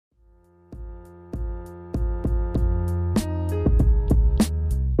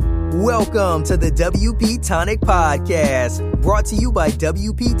Welcome to the WP Tonic Podcast, brought to you by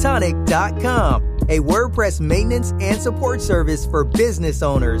WPTonic.com, a WordPress maintenance and support service for business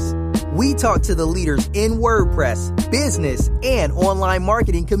owners. We talk to the leaders in WordPress, business, and online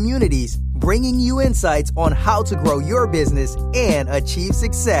marketing communities, bringing you insights on how to grow your business and achieve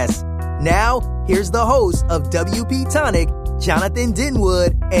success. Now, here's the hosts of WP Tonic, Jonathan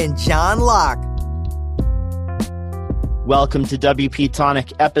Denwood and John Locke. Welcome to WP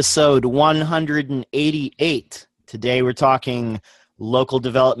Tonic, episode 188. Today we're talking local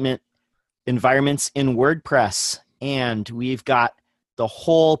development environments in WordPress, and we've got the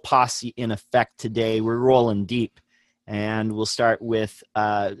whole posse in effect today. We're rolling deep, and we'll start with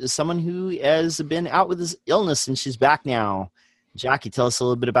someone who has been out with his illness, and she's back now. Jackie, tell us a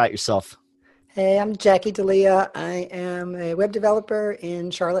little bit about yourself. Hey, I'm Jackie D'Elia. I am a web developer in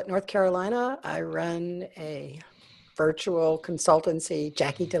Charlotte, North Carolina. I run a virtual consultancy,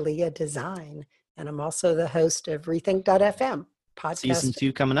 Jackie D'Elia Design, and I'm also the host of Rethink.fm podcast. Season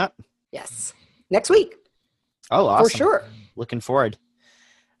 2 coming up? Yes, next week. Oh, awesome. For sure. Looking forward.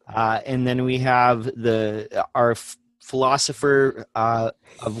 And then we have our philosopher of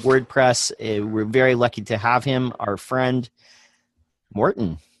WordPress. We're very lucky to have him, our friend,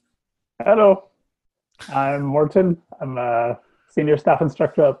 Morten. Hello, I'm Morten. I'm a senior staff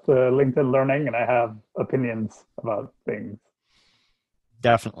instructor at LinkedIn Learning, and I have opinions about things.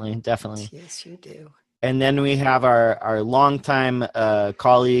 Definitely. Yes, you do. And then we have our longtime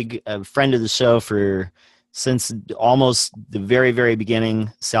colleague, a friend of the show since almost the very, very beginning,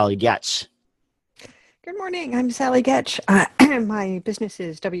 Sally Getch. Good morning. I'm Sally Getch. My business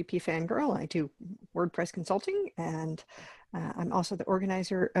is WP Fangirl. I do WordPress consulting, and I'm also the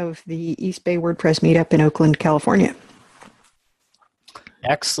organizer of the East Bay WordPress meetup in Oakland, California.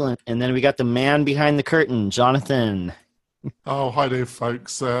 Excellent. And then we got the man behind the curtain, Jonathan. Oh, hi there,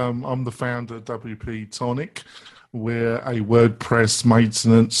 folks. I'm the founder of WP Tonic. We're a WordPress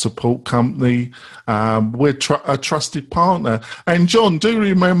maintenance support company. We're a trusted partner. And John, do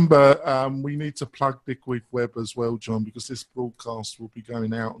remember we need to plug Liquid Web as well, John, because this broadcast will be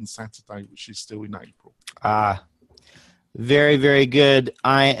going out on Saturday, which is still in April. Very, very good.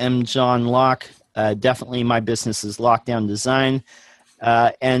 I am John Locke. Definitely my business is Lockdown Design.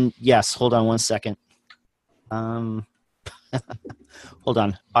 And yes, hold on one second. Hold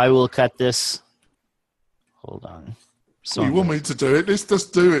on. I will cut this. Hold on. So you want me to do it? Let's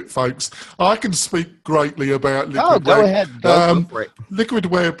just do it, folks. I can speak greatly about Liquid Web. Go ahead. Go for it. Liquid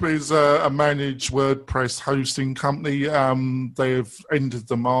Web is a managed WordPress hosting company. They've entered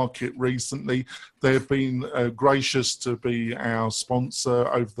the market recently. They've been gracious to be our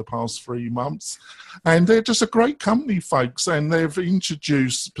sponsor over the past 3 months. And they're just a great company, folks. And they've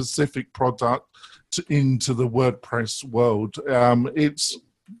introduced specific product into the WordPress world. It's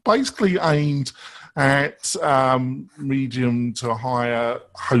basically aimed at medium to higher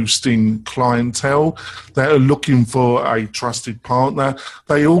hosting clientele that are looking for a trusted partner.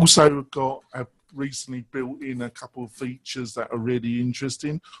 They also have recently built in a couple of features that are really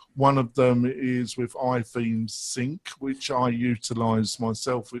interesting. One of them is with iThemes Sync, which I utilize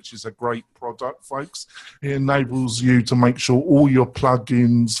myself, which is a great product, folks. It enables you to make sure all your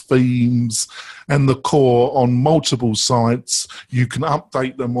plugins, themes, and the core on multiple sites, you can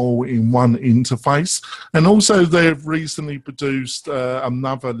update them all in one interface. And also they've recently produced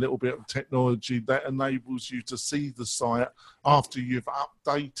another little bit of technology that enables you to see the site after you've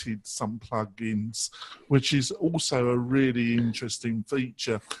updated some plugins, which is also a really interesting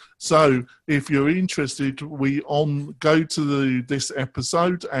feature. So if you're interested, go to this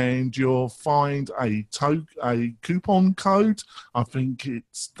episode and you'll find a coupon code. I think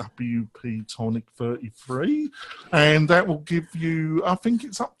it's WP Tonic 33, and that will give you, I think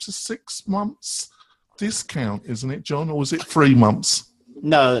it's up to 6 months discount, isn't it, John? Or was it 3 months?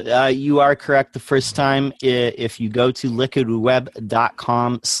 No, you are correct the first time. If you go to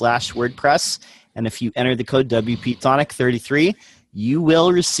liquidweb.com/WordPress, and if you enter the code WPTonic33, you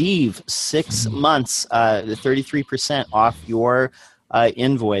will receive 6 months, 33% off your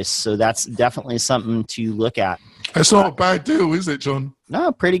invoice. So that's definitely something to look at. That's not a bad deal, is it, John?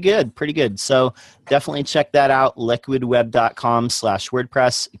 No, pretty good. So definitely check that out,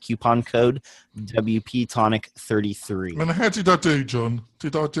 liquidweb.com/WordPress, coupon code WPTonic33. And how did I do, John?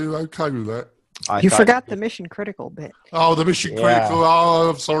 Did I do okay with that? You forgot the mission critical bit. Oh, the mission critical.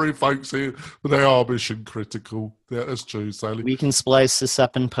 Oh, I'm sorry, folks. They are mission critical. Yeah, that's true, Sally. We can splice this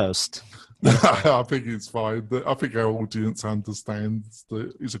up in post. I think it's fine. I think our audience understands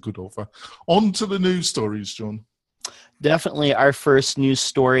that it's a good offer. On to the news stories, John. Definitely our first news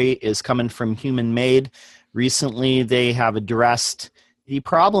story is coming from Human Made. Recently, they have addressed the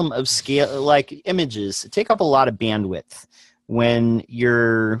problem of scale, like images, take up a lot of bandwidth. When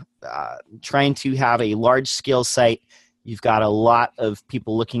you're trying to have a large scale site, you've got a lot of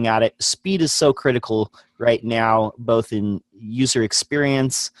people looking at it. Speed is so critical right now, both in user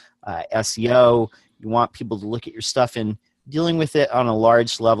experience, SEO. You want people to look at your stuff, and dealing with it on a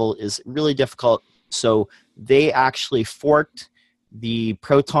large level is really difficult. So they actually forked the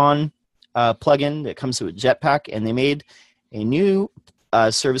Proton plugin that comes with Jetpack, and they made a new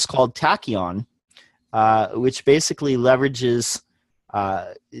service called Tachyon, which basically leverages,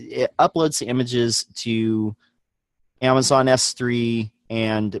 it uploads the images to Amazon S3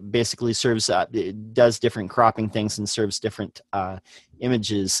 and basically serves, it does different cropping things and serves different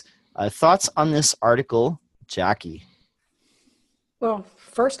images. Thoughts on this article, Jackie? Well,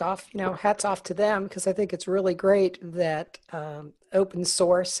 first off, hats off to them, because I think it's really great that open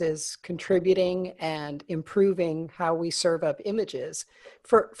source is contributing and improving how we serve up images.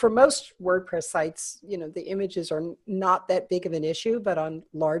 For most WordPress sites, the images are not that big of an issue, but on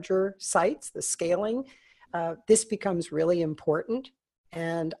larger sites, the scaling, this becomes really important.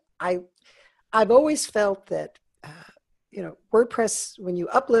 And I've always felt that WordPress, when you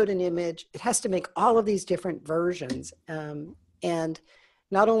upload an image, it has to make all of these different versions. And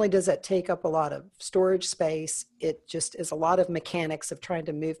not only does that take up a lot of storage space, it just is a lot of mechanics of trying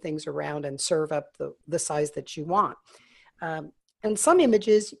to move things around and serve up the size that you want. And some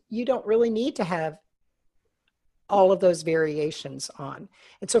images, you don't really need to have all of those variations on.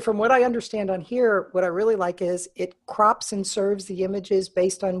 And so from what I understand on here, what I really like is it crops and serves the images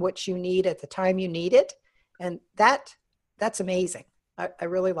based on what you need at the time you need it. And that's amazing. I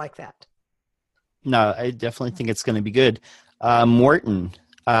really like that. No, I definitely think it's going to be good. Morten,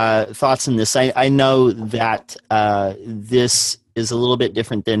 thoughts on this? I know that this is a little bit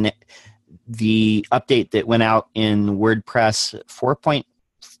different than the update that went out in WordPress 4.3,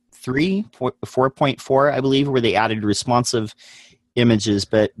 4.4, I believe, where they added responsive images.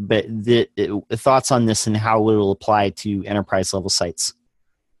 But the thoughts on this and how it will apply to enterprise level sites?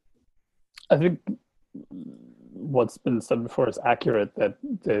 I think what's been said before is accurate, that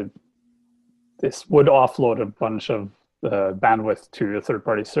this would offload a bunch of bandwidth to a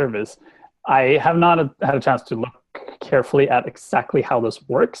third-party service. I have not had a chance to look carefully at exactly how this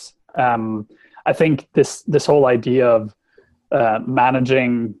works. I think this whole idea of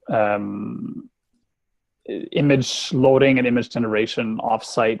managing image loading and image generation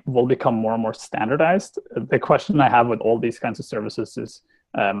offsite will become more and more standardized. The question I have with all these kinds of services is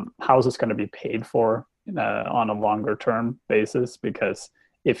how is this going to be paid for on a longer term basis? Because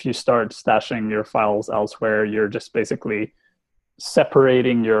if you start stashing your files elsewhere, you're just basically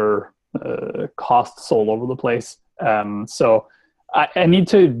separating your costs all over the place. So I need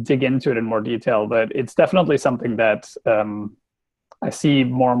to dig into it in more detail, but it's definitely something that I see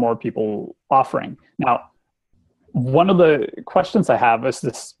more and more people offering. Now, one of the questions I have is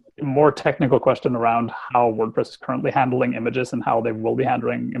this more technical question around how WordPress is currently handling images and how they will be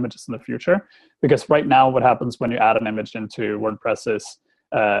handling images in the future. Because right now, what happens when you add an image into WordPress is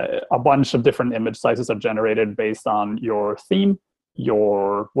a bunch of different image sizes are generated based on your theme,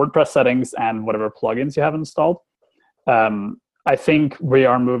 your WordPress settings, and whatever plugins you have installed. I think we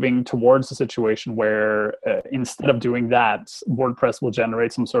are moving towards a situation where instead of doing that, WordPress will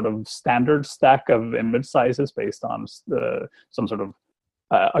generate some sort of standard stack of image sizes based on some sort of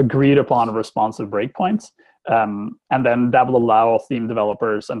agreed upon responsive breakpoints. And then that will allow theme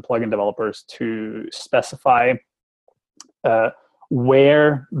developers and plugin developers to specify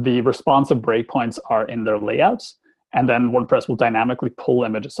where the responsive breakpoints are in their layouts. And then WordPress will dynamically pull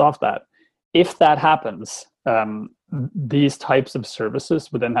images off that. If that happens, these types of services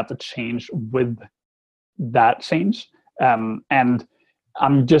would then have to change with that change. And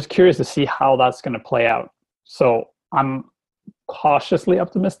I'm just curious to see how that's going to play out. So I'm cautiously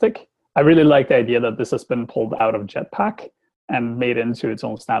optimistic. I really like the idea that this has been pulled out of Jetpack and made into its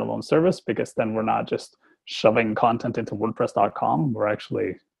own standalone service, because then we're not just shoving content into WordPress.com. We're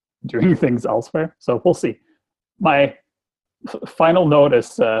actually doing things elsewhere. So we'll see. My final note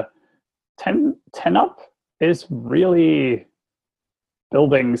is 10up is really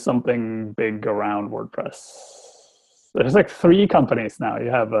building something big around WordPress. There's like 3 companies now. You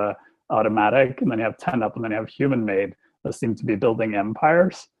have Automatic, and then you have 10up, and then you have Human Made that seem to be building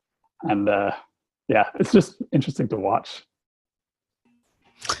empires. And yeah, it's just interesting to watch.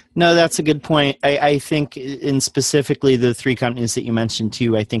 No, that's a good point. I think in specifically the 3 companies that you mentioned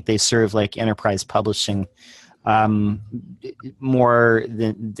too, I think they serve like enterprise publishing more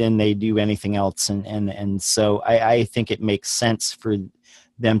than they do anything else. And so I think it makes sense for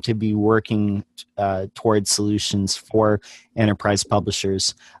them to be working towards solutions for enterprise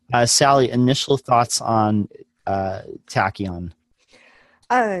publishers. Sally, initial thoughts on Tachyon?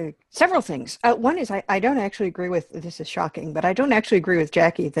 Several things. One is I don't actually agree with, this is shocking, but I don't actually agree with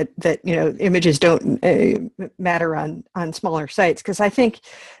Jackie that images don't matter on smaller sites, because I think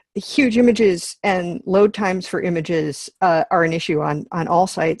huge images and load times for images are an issue on all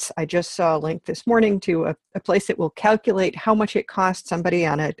sites. I just saw a link this morning to a place that will calculate how much it costs somebody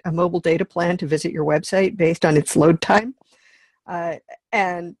on a mobile data plan to visit your website based on its load time.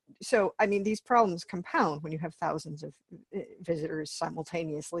 And so, I mean, these problems compound when you have thousands of visitors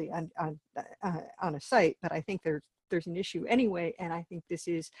simultaneously on a site. But I think there's an issue anyway, and I think this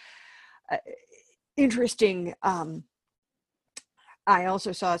is interesting. I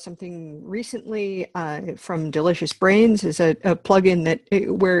also saw something recently from Delicious Brains, is a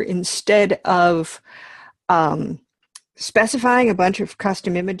plugin where instead of specifying a bunch of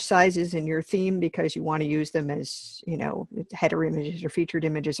custom image sizes in your theme because you want to use them as, header images or featured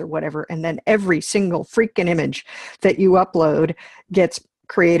images or whatever, and then every single freaking image that you upload gets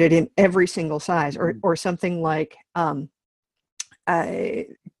created in every single size, or something like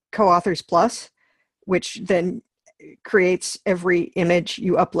Co-Authors Plus, which then creates every image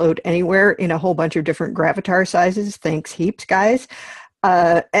you upload anywhere in a whole bunch of different Gravatar sizes. Thanks heaps, guys.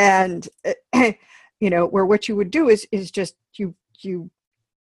 Where what you would do is just you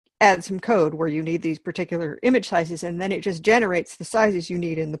add some code where you need these particular image sizes, and then it just generates the sizes you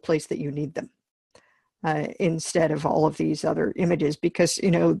need in the place that you need them, instead of all of these other images, because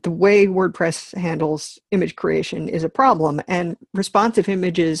the way WordPress handles image creation is a problem, and responsive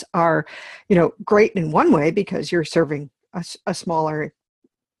images are great in one way because you're serving a smaller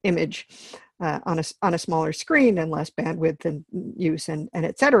image on a smaller screen and less bandwidth and use and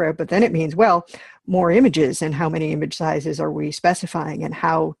et cetera. But then it means, well, more images, and how many image sizes are we specifying, and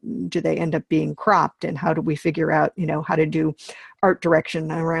how do they end up being cropped, and how do we figure out, how to do art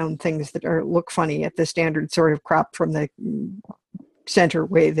direction around things that look funny at the standard sort of crop from the center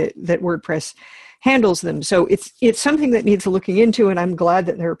way that WordPress handles them. So it's something that needs looking into, and I'm glad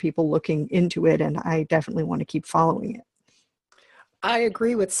that there are people looking into it, and I definitely want to keep following it. I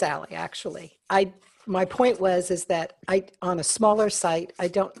agree with Sally, actually. My point is that on a smaller site, I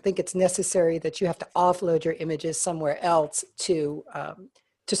don't think it's necessary that you have to offload your images somewhere else to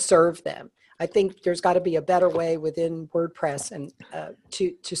serve them. I think there's got to be a better way within WordPress and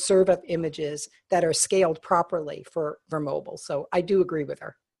to serve up images that are scaled properly for mobile. So I do agree with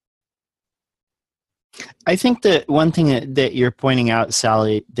her. I think that one thing that you're pointing out,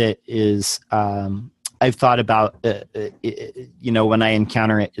 Sally, that is I've thought about, when I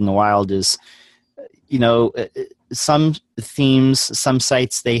encounter it in the wild is, some themes, some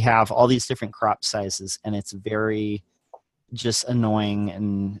sites, they have all these different crop sizes, and it's very just annoying,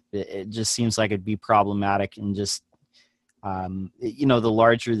 and it just seems like it'd be problematic, and just, the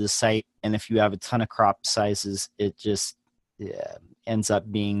larger the site, and if you have a ton of crop sizes, it just ends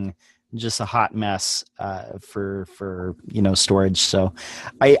up being just a hot mess for storage. So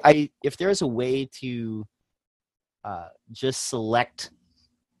if there's a way to just select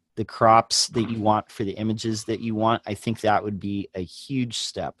the crops that you want for the images that you want, I think that would be a huge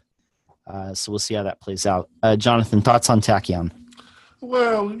step. So we'll see how that plays out. Jonathan, thoughts on Tachyon?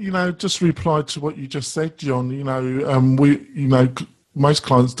 Well, just reply to what you just said, John. Most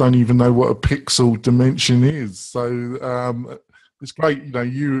clients don't even know what a pixel dimension is. So it's great, I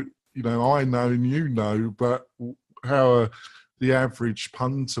know and but how the average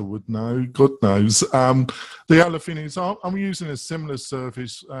punter would know, God knows. The other thing is I'm using a similar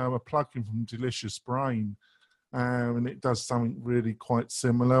service, a plugin from Delicious Brain, and it does something really quite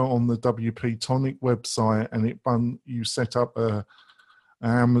similar on the WP Tonic website, and you set up a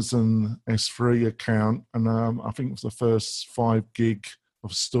Amazon S3 account, and I think it's the first 5 gig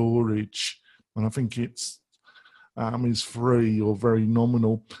of storage, and I think it's free or very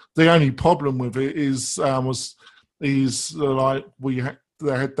nominal. The only problem with it is like they had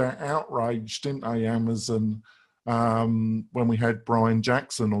that outrage, didn't they, Amazon, when we had Brian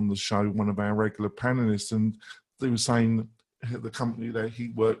Jackson on the show, one of our regular panelists, and they were saying the company that he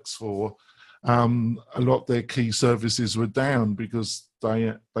works for, a lot of their key services were down because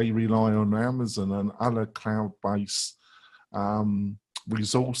they rely on Amazon and other cloud-based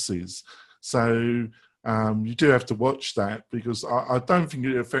resources. So you do have to watch that, because I don't think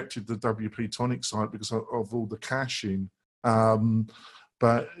it affected the WP Tonic site because of all the caching.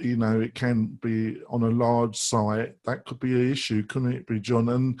 But, it can be on a large site. That could be an issue, couldn't it be, John?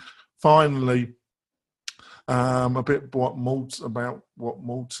 And finally, a bit about what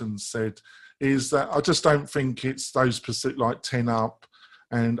Morton said is that I just don't think it's those specific, like 10 Up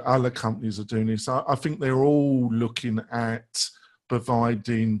and other companies are doing this. I think they're all looking at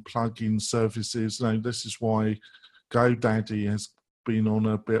providing plug-in services. You know, this is why GoDaddy has been on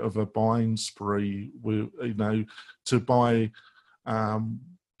a bit of a buying spree with, you know, to buy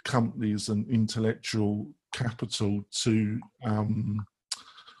companies and intellectual capital to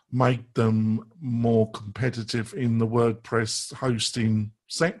make them more competitive in the WordPress hosting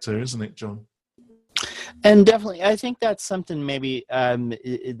sector, isn't it, John? And definitely, I think that's something maybe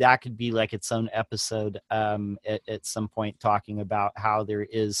that could be like its own episode at some point, talking about how there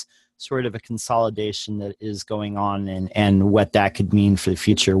is sort of a consolidation that is going on and what that could mean for the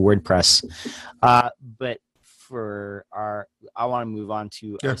future of WordPress. But for I want to move on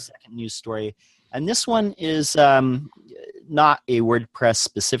to our second news story. And this one is not a WordPress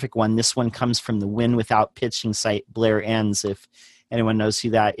specific one. This one comes from the Win Without Pitching site, Blair Enns, if anyone knows who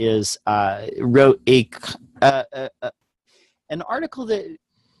that is, wrote an article that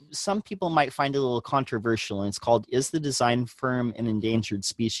some people might find a little controversial, and it's called "Is the Design Firm an Endangered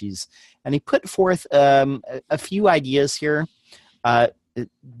Species?" And he put forth a few ideas here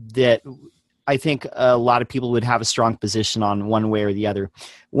that I think a lot of people would have a strong position on one way or the other.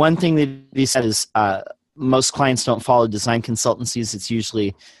 One thing that he said is most clients don't follow design consultancies. It's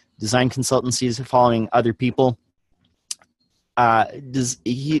usually design consultancies following other people.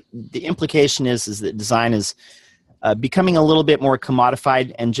 The implication is that design is becoming a little bit more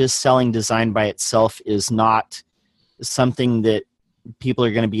commodified, and just selling design by itself is not something that people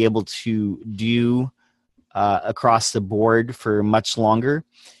are going to be able to do across the board for much longer.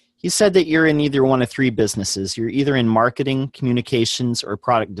 He said that you're in either one of three businesses. You're either in marketing, communications, or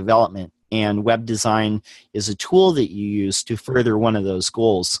product development, and web design is a tool that you use to further one of those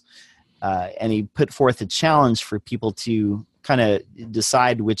goals. And he put forth a challenge for people to kind of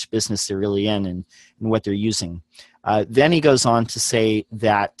decide which business they're really in and what they're using. Then he goes on to say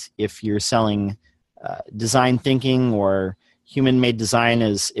that if you're selling design thinking or human-made design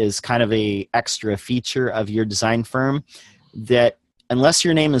is kind of a extra feature of your design firm, that unless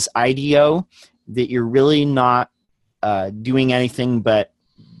your name is IDEO, that you're really not doing anything but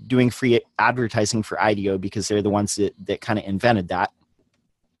doing free advertising for IDEO, because they're the ones that kind of invented that.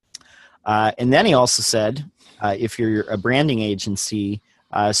 And then he also said, if you're a branding agency,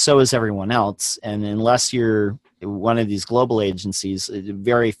 so is everyone else. And unless you're one of these global agencies, a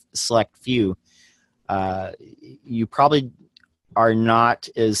very select few, you probably are not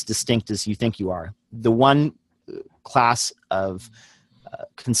as distinct as you think you are. The one class of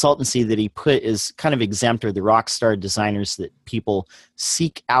consultancy that he put is kind of exempt, or the rock star designers that people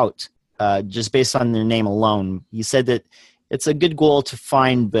seek out just based on their name alone. He said that it's a good goal to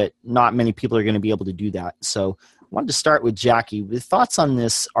find, but not many people are going to be able to do that. So I wanted to start with Jackie with thoughts on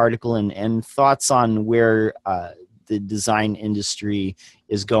this article and thoughts on where the design industry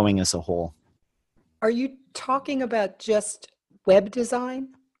is going as a whole. Are you talking about just web design,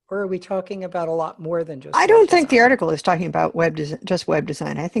 or are we talking about a lot more than just I don't think the article is talking about just web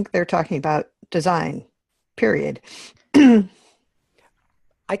design. I think they're talking about design, period.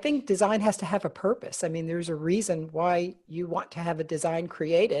 I think design has to have a purpose. I mean, there's a reason why you want to have a design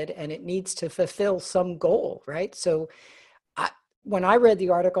created, and it needs to fulfill some goal, right? So when I read the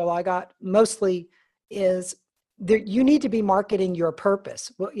article, I got mostly is there, you need to be marketing your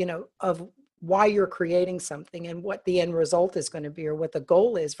purpose, you know, of why you're creating something and what the end result is going to be, or what the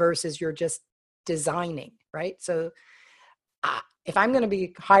goal is, versus you're just designing, right? So if I'm going to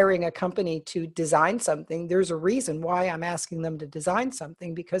be hiring a company to design something, there's a reason why I'm asking them to design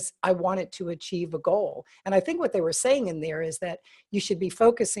something, because I want it to achieve a goal. And I think what they were saying in there is that you should be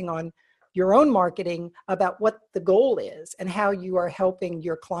focusing on your own marketing about what the goal is and how you are helping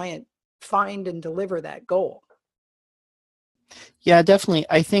your client find and deliver that goal. Yeah, definitely.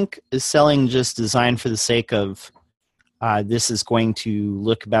 I think selling just design for the sake of this is going to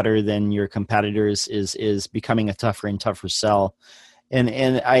look better than your competitors is becoming a tougher and tougher sell.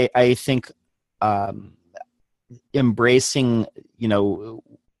 And I think embracing, you know,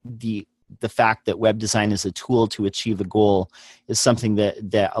 the fact that web design is a tool to achieve a goal is something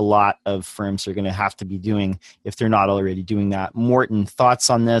that a lot of firms are going to have to be doing if they're not already doing that. Morton, thoughts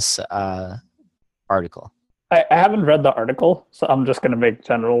on this article? I haven't read the article, so I'm just going to make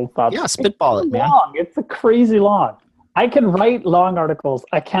general thoughts. Yeah, spitball it, man. Long. It's a crazy long. I can write long articles.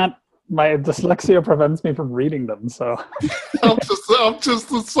 I can't. My dyslexia prevents me from reading them. So I'm just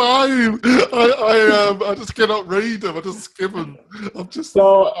the same. I just cannot read them. I just skim them.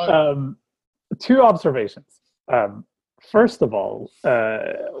 Two observations. First of all,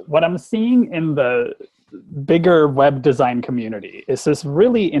 what I'm seeing in the bigger web design community is this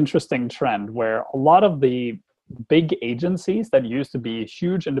really interesting trend where a lot of the big agencies that used to be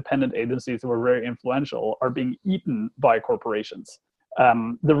huge independent agencies that were very influential are being eaten by corporations.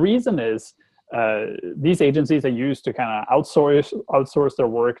 The reason is these agencies are used to kind of outsource their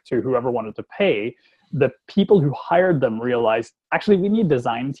work to whoever wanted to pay. The people who hired them realized, actually, we need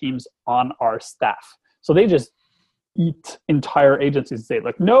design teams on our staff. So they just eat entire agencies and say,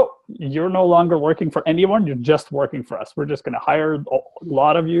 like, no, you're no longer working for anyone. You're just working for us. We're just going to hire a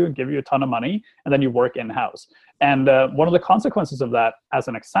lot of you and give you a ton of money, and then you work in-house. And one of the consequences of that, as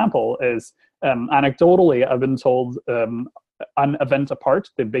an example, is anecdotally, I've been told an Event Apart,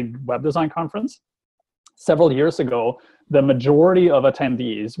 the big web design conference, several years ago, the majority of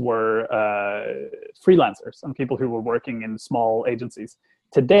attendees were freelancers and people who were working in small agencies.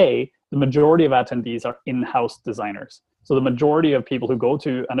 Today, the majority of attendees are in-house designers. So the majority of people who go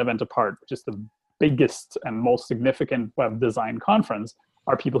to an Event Apart, which is the biggest and most significant web design conference,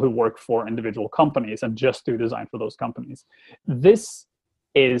 are people who work for individual companies and just do design for those companies. This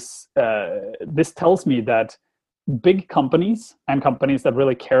tells me that big companies and companies that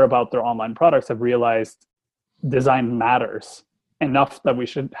really care about their online products have realized design matters enough that we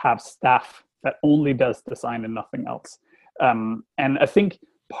should have staff that only does design and nothing else. And I think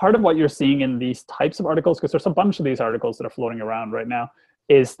part of what you're seeing in these types of articles, because there's a bunch of these articles that are floating around right now,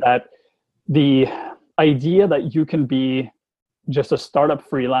 is that the idea that you can be just a startup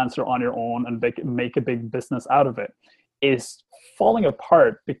freelancer on your own and make a big business out of it is falling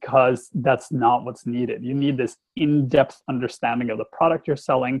apart, because that's not what's needed. You need this in-depth understanding of the product you're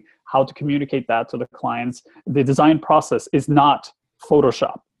selling, how to communicate that to the clients. The design process is not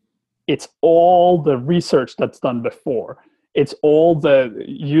Photoshop. It's all the research that's done before. It's all the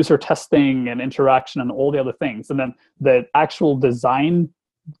user testing and interaction and all the other things. And then the actual design,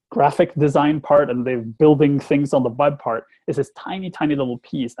 graphic design part and the building things on the web part is this tiny, tiny little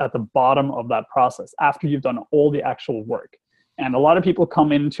piece at the bottom of that process after you've done all the actual work. And a lot of people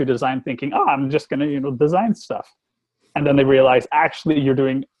come into design thinking, oh, I'm just going to, design stuff. And then they realize, actually, you're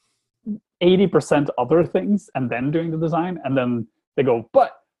doing 80% other things and then doing the design. And then they go,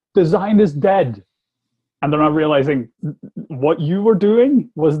 but design is dead. And they're not realizing what you were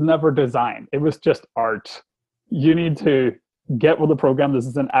doing was never design. It was just art. You need to get with the program. This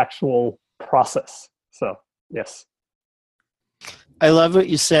is an actual process. So, yes. I love what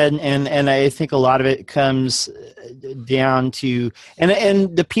you said, and I think a lot of it comes down to,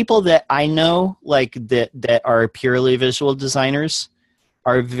 and the people that I know, like that are purely visual designers,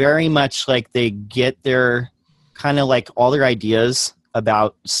 are very much like they get their kind of like all their ideas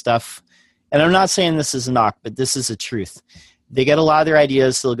about stuff. And I'm not saying this is a knock, but this is a truth. They get a lot of their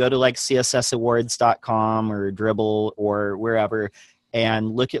ideas. They'll go to like cssawards.com or Dribbble or wherever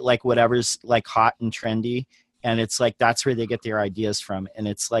and look at like whatever's like hot and trendy. And it's like, that's where they get their ideas from. And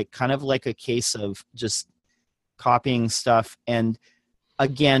it's like kind of like a case of just copying stuff. And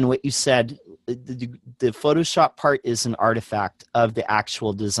again, what you said, the Photoshop part is an artifact of the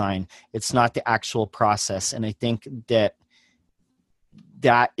actual design. It's not the actual process. And I think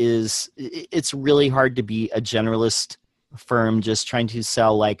it's really hard to be a generalist firm just trying to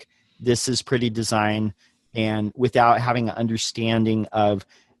sell like, this is pretty design, and without having an understanding of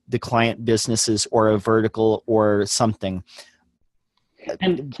the client businesses or a vertical or something.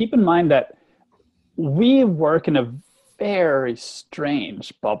 And keep in mind that we work in a very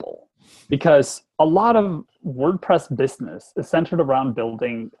strange bubble, because a lot of WordPress business is centered around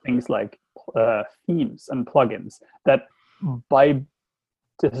building things like themes and plugins that by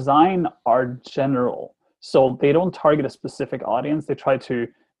design are general. So they don't target a specific audience. They try to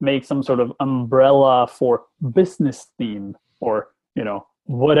make some sort of umbrella for business theme or,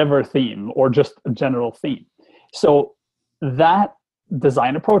 whatever theme, or just a general theme. So that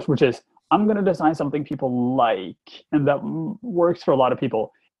design approach, which is, I'm going to design something people like, and that works for a lot of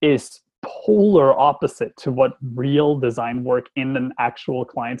people, is polar opposite to what real design work in an actual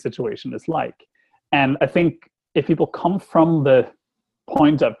client situation is like. And I think if people come from the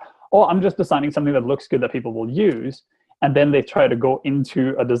point of, oh, I'm just designing something that looks good that people will use, and then they try to go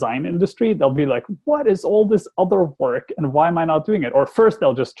into a design industry, they'll be like, what is all this other work and why am I not doing it? Or first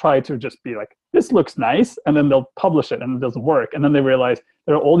they'll just try to just be like, this looks nice, and then they'll publish it and it doesn't work. And then they realize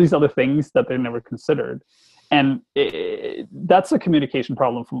there are all these other things that they never considered. And that's a communication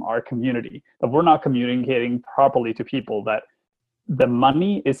problem from our community, that we're not communicating properly to people that the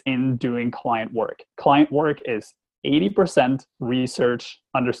money is in doing client work. Client work is 80% research,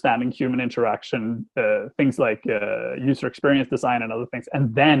 understanding human interaction, things like user experience design and other things.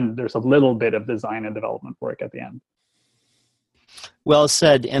 And then there's a little bit of design and development work at the end. Well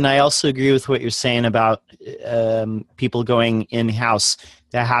said. And I also agree with what you're saying about people going in-house.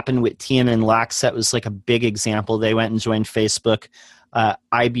 That happened with Tian and Lax. That was like a big example. They went and joined Facebook.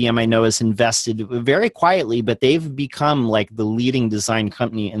 IBM, I know, has invested very quietly, but they've become like the leading design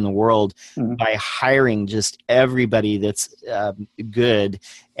company in the world by hiring just everybody that's good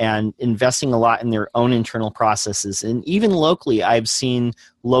and investing a lot in their own internal processes. And even locally, I've seen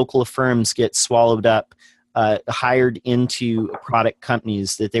local firms get swallowed up, hired into product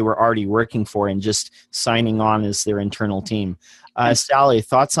companies that they were already working for and just signing on as their internal team. Sally,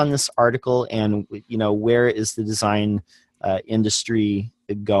 thoughts on this article, and where is the design industry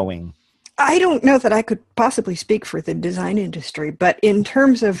going? I don't know that I could possibly speak for the design industry, but in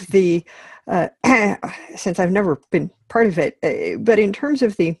terms of the, since I've never been part of it, but in terms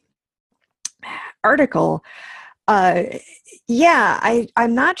of the article, I'm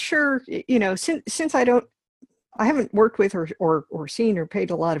not sure, since I haven't worked with or seen or paid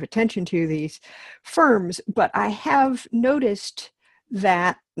a lot of attention to these firms, but I have noticed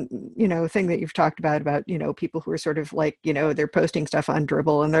that, thing that you've talked about, people who are sort of like, they're posting stuff on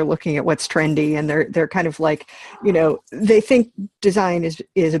Dribbble and they're looking at what's trendy, and they're kind of like, they think design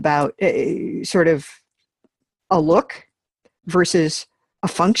is about sort of a look versus a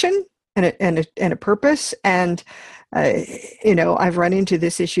function and a purpose. And, I've run into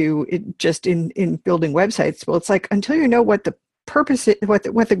this issue just in building websites. Well, it's like, until you know what the purpose is, what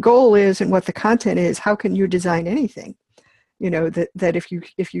the goal is and what the content is, how can you design anything? That if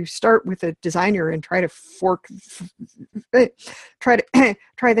you start with a designer and try to try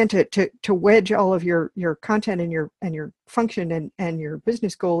then to wedge all of your content and your function and your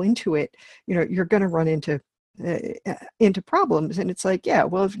business goal into it, you're going to run into problems. And it's like,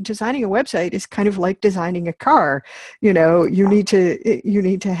 designing a website is kind of like designing a car. You need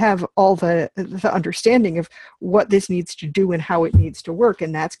to have all the understanding of what this needs to do and how it needs to work,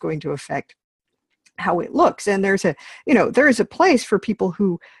 and that's going to affect how it looks. And there is a place for people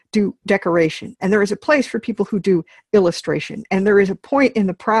who do decoration, and there is a place for people who do illustration, and there is a point in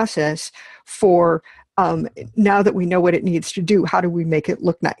the process for now that we know what it needs to do, how do we make it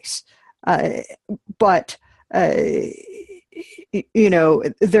look nice? But there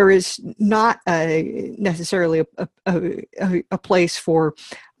is not necessarily a place for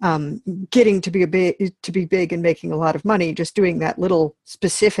getting to be big and making a lot of money, just doing that little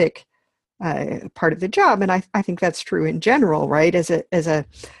specific part of the job. And I think that's true in general, right? As a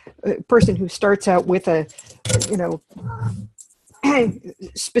person who starts out with a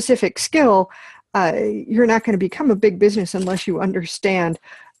specific skill, you're not going to become a big business unless you understand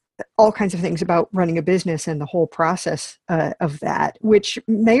all kinds of things about running a business and the whole process of that, which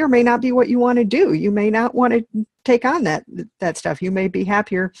may or may not be what you want to do. You may not want to take on that stuff. You may be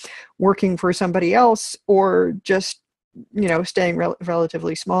happier working for somebody else, or just staying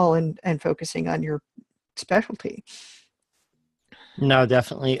relatively small and focusing on your specialty. No,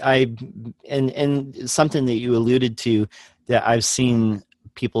 definitely. And something that you alluded to that I've seen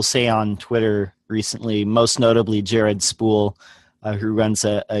people say on Twitter recently, most notably Jared Spool, who runs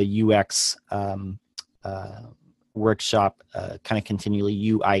a UX workshop kind of continually,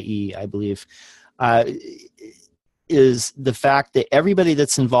 UIE, I believe, is the fact that everybody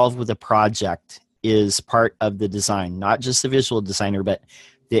that's involved with a project is part of the design, not just the visual designer, but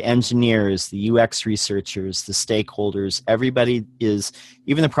the engineers, the UX researchers, the stakeholders, everybody is,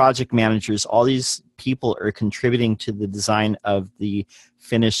 even the project managers, all these people are contributing to the design of the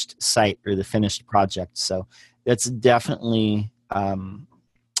finished site or the finished project. So that's definitely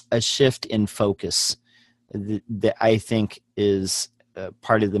a shift in focus that I think is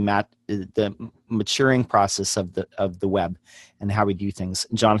part of the maturing process of the web and how we do things.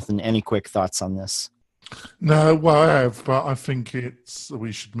 Jonathan, any quick thoughts on this? No, well, I have, but I think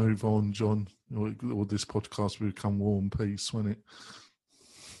we should move on, John. Or this podcast will become War and Peace, won't it?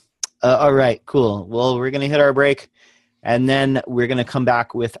 All right, cool. Well, we're going to hit our break, and then we're going to come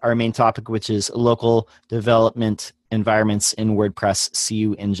back with our main topic, which is local development environments in WordPress. See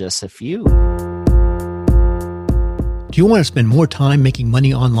you in just a few. Do you want to spend more time making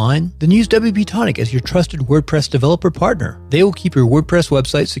money online? Then use WP Tonic as your trusted WordPress developer partner. They will keep your WordPress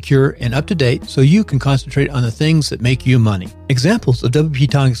website secure and up to date so you can concentrate on the things that make you money. Examples of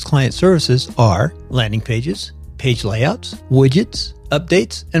WP Tonic's client services are landing pages, page layouts, widgets,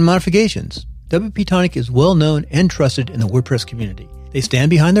 updates, and modifications. WP Tonic is well known and trusted in the WordPress community. They stand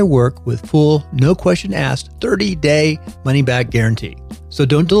behind their work with full, no question asked, 30-day money-back guarantee. So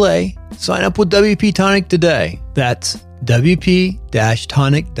don't delay. Sign up with WP Tonic today. That's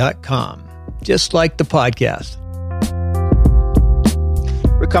WP-Tonic.com. Just like the podcast.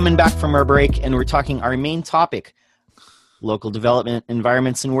 We're coming back from our break, and we're talking our main topic, local development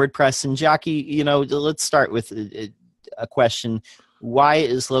environments in WordPress. And Jackie, let's start with a question. Why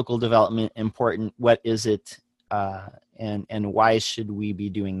is local development important? What is it? And why should we be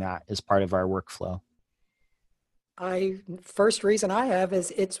doing that as part of our workflow? First reason I have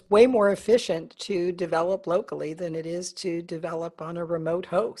is it's way more efficient to develop locally than it is to develop on a remote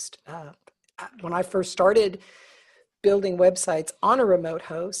host. When I first started building websites on a remote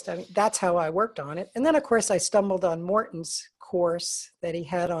host, that's how I worked on it. And then, of course, I stumbled on Morton's course that he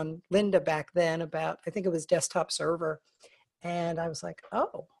had on Lynda back then about, I think it was desktop server. And I was like,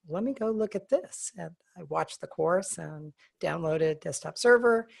 oh, let me go look at this. And I watched the course and downloaded desktop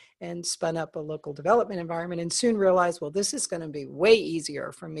server and spun up a local development environment and soon realized, well, this is going to be way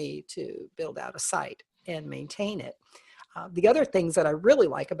easier for me to build out a site and maintain it. The other things that I really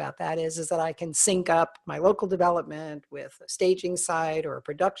like about that is that I can sync up my local development with a staging site or a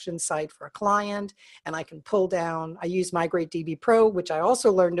production site for a client, and I can pull down, I use MigrateDB Pro, which I also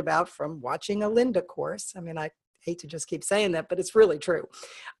learned about from watching a Lynda course. I hate to just keep saying that, but it's really true.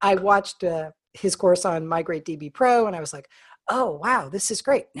 I watched his course on MigrateDB Pro, and I was like, oh, wow, this is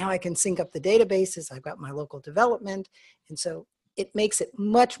great. Now I can sync up the databases. I've got my local development. And so it makes it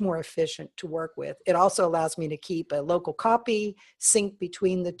much more efficient to work with. It also allows me to keep a local copy, sync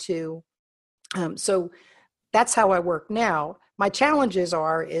between the two. So that's how I work now. My challenges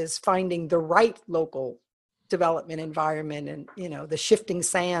is finding the right local development environment and, the shifting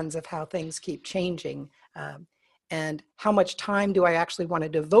sands of how things keep changing. And how much time do I actually want to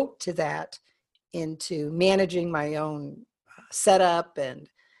devote to that into managing my own setup and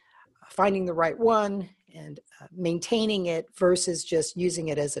finding the right one and maintaining it versus just using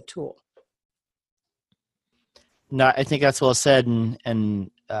it as a tool. No, I think that's well said. And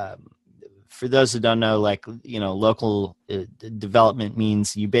for those who don't know, local development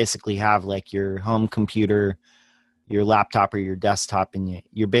means you basically have your home computer, your laptop or your desktop, and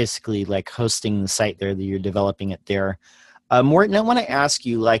you're basically hosting the site there, that you're developing it there. Morton, I want to ask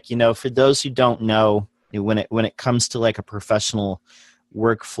you, for those who don't know, when it comes to a professional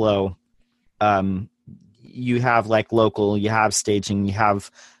workflow, you have local, you have staging, you have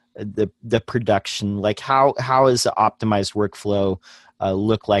the production. How is the optimized workflow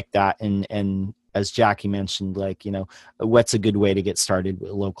look like that? And as Jackie mentioned, what's a good way to get started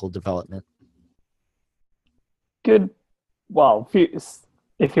with local development? Good. Well,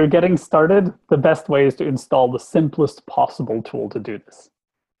 if you're getting started, the best way is to install the simplest possible tool to do this.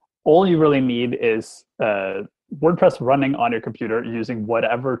 All you really need is WordPress running on your computer using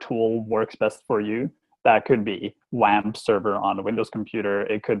whatever tool works best for you. That could be WAMP server on a Windows computer.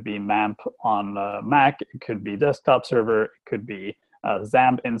 It could be MAMP on a Mac. It could be desktop server. It could be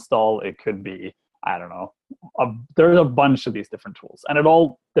XAMPP install. It could be, I don't know. There's a bunch of these different tools. And it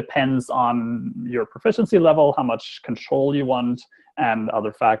all depends on your proficiency level, how much control you want, and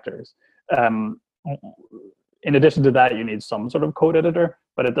other factors. In addition to that, you need some sort of code editor,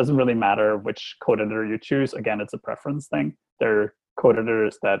 but it doesn't really matter which code editor you choose. Again, it's a preference thing. There are code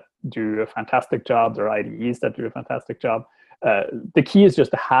editors that do a fantastic job. There are IDEs that do a fantastic job. The key is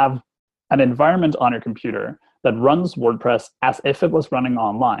just to have an environment on your computer that runs WordPress as if it was running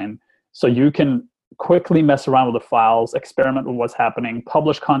online, so you can quickly mess around with the files, experiment with what's happening,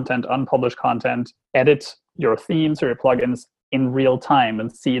 publish content, unpublish content, edit your themes or your plugins in real time and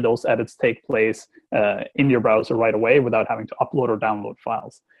see those edits take place in your browser right away without having to upload or download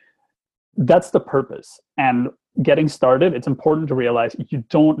files. That's the purpose. And getting started, it's important to realize you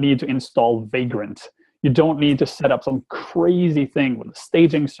don't need to install Vagrant. You don't need to set up some crazy thing with a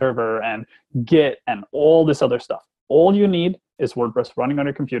staging server and Git and all this other stuff. All you need is WordPress running on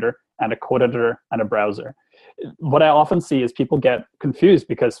your computer and a code editor and a browser. What I often see is people get confused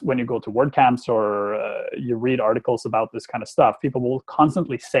because when you go to WordCamps or you read articles about this kind of stuff, people will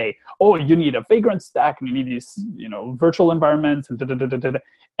constantly say, oh, you need a Vagrant stack and you need these virtual environments and da-da-da-da-da.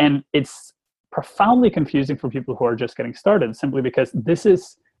 And it's profoundly confusing for people who are just getting started, simply because this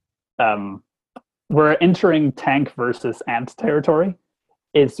is, we're entering tank versus ant territory.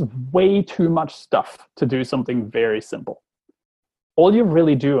 It's way too much stuff to do something very simple. All you're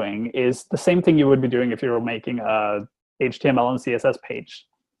really doing is the same thing you would be doing if you were making a HTML and CSS page.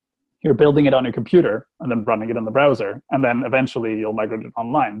 You're building it on your computer and then running it in the browser, and then eventually you'll migrate it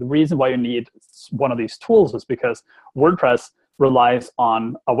online. The reason why you need one of these tools is because WordPress relies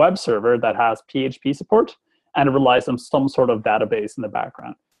on a web server that has PHP support, and it relies on some sort of database in the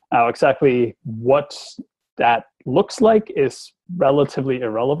background. Now, exactly what that looks like is relatively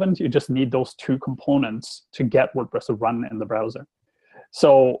irrelevant. You just need those two components to get WordPress to run in the browser.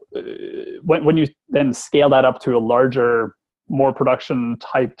 So when you then scale that up to a larger more production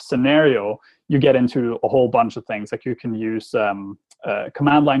type scenario, you get into a whole bunch of things. Like you can use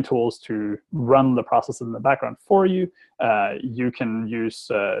command line tools to run the process in the background for you. You can use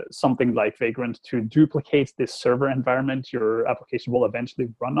something like Vagrant to duplicate this server environment your application will eventually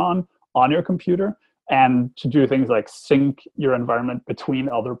run on your computer, and to do things like sync your environment between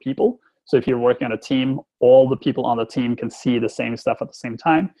other people. So if you're working on a team, all the people on the team can see the same stuff at the same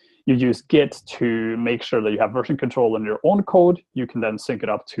time. You use Git to make sure that you have version control in your own code. You can then sync it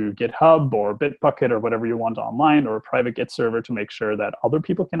up to GitHub or Bitbucket or whatever you want online, or a private Git server to make sure that other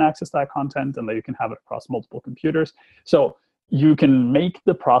people can access that content and that you can have it across multiple computers. So you can make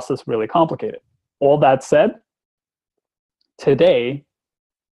the process really complicated. All that said, today,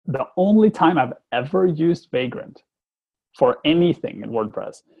 the only time I've ever used Vagrant for anything in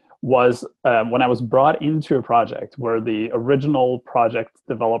WordPress was when I was brought into a project where the original project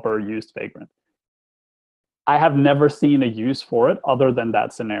developer used Vagrant. I have never seen a use for it other than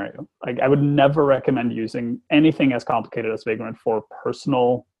that scenario. Like, I would never recommend using anything as complicated as Vagrant for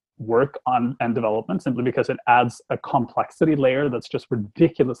personal work on and development, simply because it adds a complexity layer that's just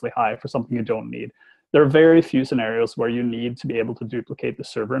ridiculously high for something you don't need. There are very few scenarios where you need to be able to duplicate the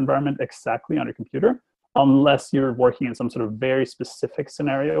server environment exactly on your computer, unless you're working in some sort of very specific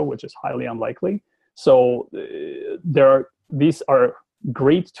scenario, which is highly unlikely. So these are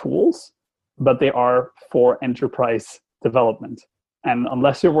great tools, but they are for enterprise development. And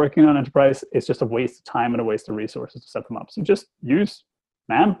unless you're working on enterprise, it's just a waste of time and a waste of resources to set them up. So just use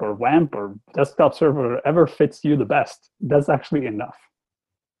MAMP or WAMP or desktop server, whatever fits you the best. That's actually enough.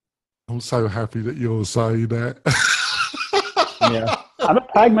 I'm so happy that you're saying that. Yeah, I'm a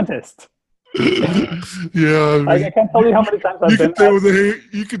pragmatist. Yeah, I mean, I can't tell you how many times I've been.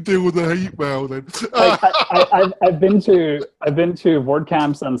 You can deal with the heat well then. I've been to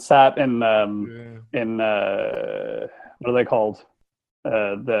WordCamps and sat in what are they called?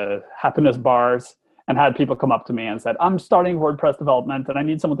 The happiness bars, and had people come up to me and said, "I'm starting WordPress development and I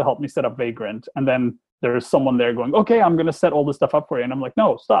need someone to help me set up Vagrant." And then there's someone there going, "Okay, I'm going to set all this stuff up for you." And I'm like,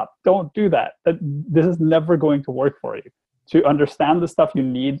 "No, stop! Don't do that. This is never going to work for you. To understand the stuff, you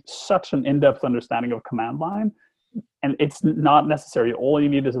need such an in-depth understanding of command line, and it's not necessary. All you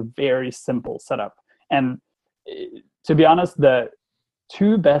need is a very simple setup." And to be honest, the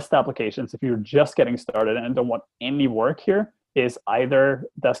two best applications, if you're just getting started and don't want any work here, is either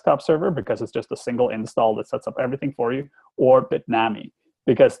desktop server, because it's just a single install that sets up everything for you, or Bitnami,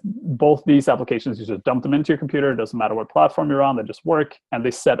 because both these applications, you just dump them into your computer. It doesn't matter what platform you're on, they just work, and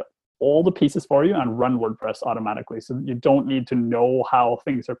they set all the pieces for you and run WordPress automatically. So you don't need to know how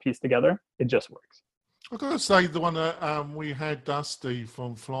things are pieced together. It just works. I've got to say, the one that we had Dusty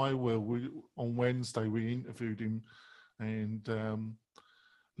from Flywheel on Wednesday, we interviewed him, and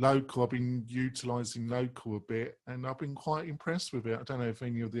Local, I've been utilising Local a bit, and I've been quite impressed with it. I don't know if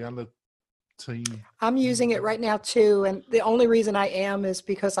any of the other team. I'm using it right now too, and the only reason I am is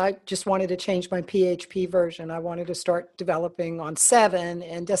because I just wanted to change my PHP version. I wanted to start developing on 7,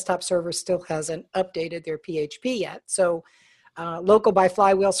 and Desktop Server still hasn't updated their PHP yet. So Local by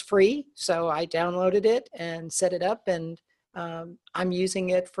Flywheel's free, so I downloaded it and set it up, and I'm using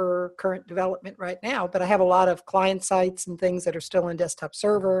it for current development right now. But I have a lot of client sites and things that are still in Desktop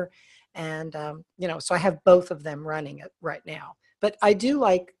Server, and so I have both of them running it right now. But I do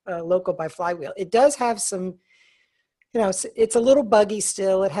like Local by Flywheel. It does have some, it's a little buggy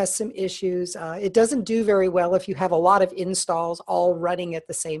still. It has some issues. It doesn't do very well if you have a lot of installs all running at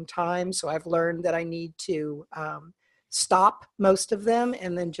the same time. So I've learned that I need to stop most of them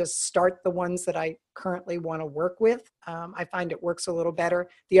and then just start the ones that I currently want to work with. I find it works a little better.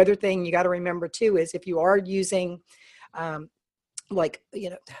 The other thing you got to remember too is if you are using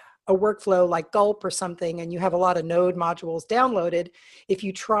a workflow like Gulp or something, and you have a lot of node modules downloaded, if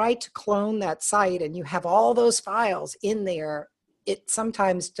you try to clone that site and you have all those files in there, it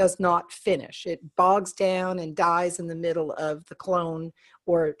sometimes does not finish. It bogs down and dies in the middle of the clone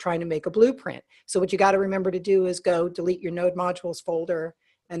or trying to make a blueprint. So what you got to remember to do is go delete your node modules folder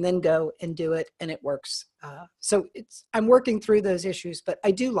and then go and do it, and it works. So I'm working through those issues, but I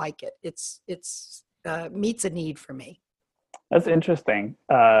do like it. It's meets a need for me. That's interesting.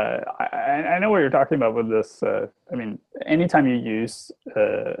 I know what you're talking about with this. Anytime you use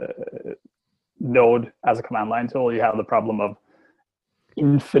Node as a command line tool, you have the problem of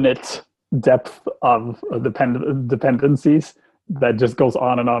infinite depth of dependencies that just goes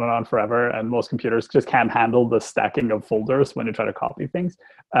on and on and on forever. And most computers just can't handle the stacking of folders when you try to copy things.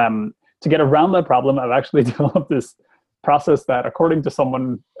 To get around that problem, I've actually developed this process that, according to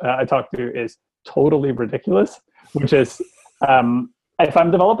someone I talked to, is totally ridiculous, which is, if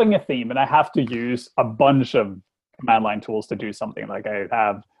I'm developing a theme and I have to use a bunch of command line tools to do something. Like I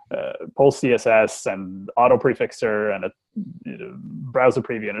have Post CSS and Auto Prefixer and a browser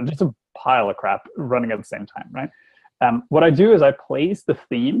preview and just a pile of crap running at the same time, right? What I do is I place the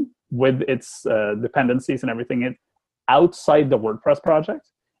theme with its dependencies and everything outside the WordPress project,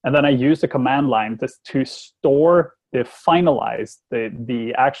 and then I use the command line to store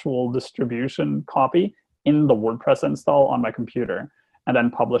the actual distribution copy in the WordPress install on my computer, and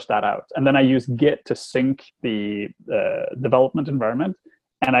then publish that out. And then I use Git to sync the development environment,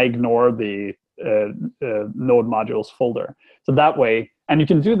 and I ignore the node modules folder. So that way, and you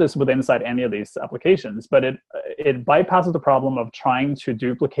can do this with inside any of these applications, but it bypasses the problem of trying to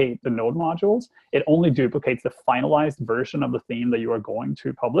duplicate the node modules. It only duplicates the finalized version of the theme that you are going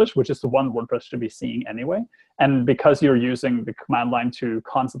to publish, which is the one WordPress should be seeing anyway. And because you're using the command line to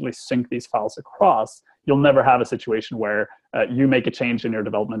constantly sync these files across, you'll never have a situation where you make a change in your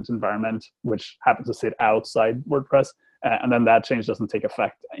development environment, which happens to sit outside WordPress, and then that change doesn't take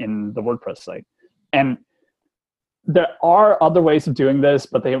effect in the WordPress site. And there are other ways of doing this,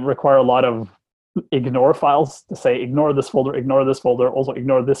 but they require a lot of ignore files to say, ignore this folder, also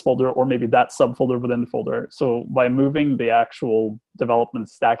ignore this folder, or maybe that subfolder within the folder. So by moving the actual development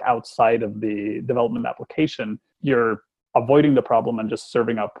stack outside of the development application, you're avoiding the problem and just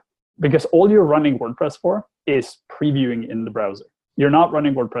serving up, because all you're running WordPress for is previewing in the browser. You're not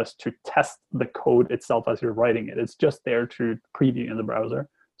running WordPress to test the code itself as you're writing it. It's just there to preview in the browser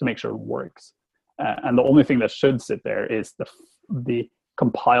to make sure it works. And the only thing that should sit there is the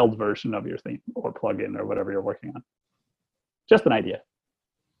compiled version of your theme or plugin or whatever you're working on. Just an idea.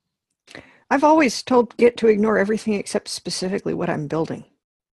 I've always told Git to ignore everything except specifically what I'm building.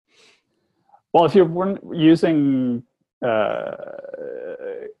 Well, if you're using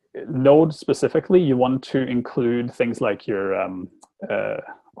Node specifically, you want to include things like your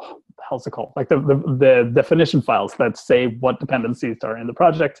how's it called? Like the definition files that say what dependencies are in the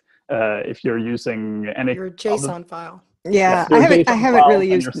project. If you're using any your JSON file. Yeah, yes, I haven't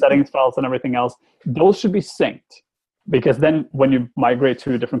really used your settings files and everything else. Those should be synced, because then when you migrate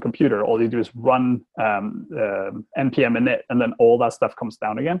to a different computer, all you do is run npm init, and then all that stuff comes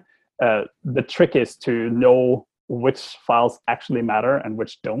down again. The trick is to know which files actually matter and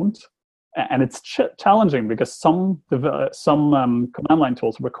which don't. And it's challenging because some command line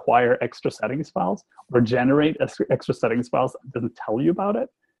tools require extra settings files or generate extra settings files that doesn't tell you about it.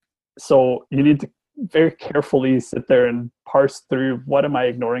 So you need to very carefully sit there and parse through, what am I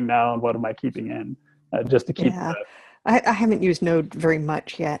ignoring now and what am I keeping in, just to keep. Yeah. I haven't used Node very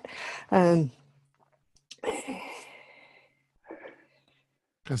much yet. There's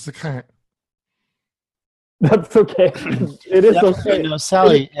the cat. That's okay. It is okay. No,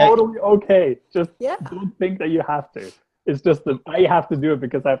 Sally, it's totally okay. Just don't think that you have to. It's just that I have to do it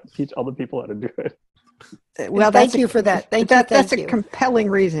because I have to teach other people how to do it. Well, thank you for that. That's a compelling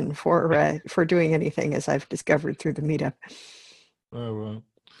reason for doing anything, as I've discovered through the meetup. Oh, right.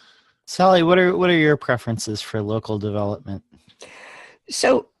 Sally, what are your preferences for local development?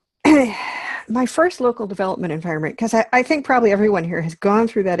 So my first local development environment, because I think probably everyone here has gone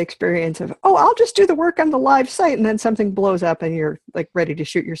through that experience of, I'll just do the work on the live site, and then something blows up and you're like ready to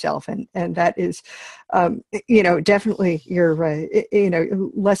shoot yourself. And that is, definitely your,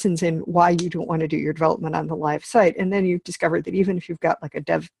 lessons in why you don't want to do your development on the live site. And then you discover that even if you've got like a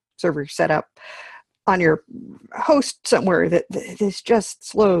dev server set up on your host somewhere, that this just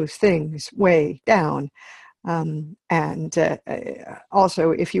slows things way down.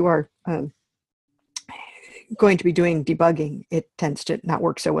 Also, if you are going to be doing debugging, it tends to not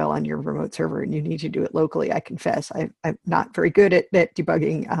work so well on your remote server, and you need to do it locally. I confess, I'm not very good at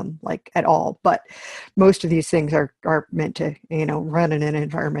debugging, at all, but most of these things are meant to, run in an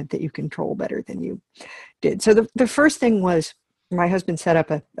environment that you control better than you did. So the first thing was, my husband set up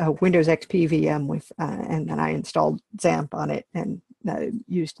a Windows XP VM with, and then I installed XAMPP on it and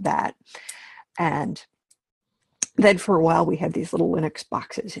used that. And then for a while, we had these little Linux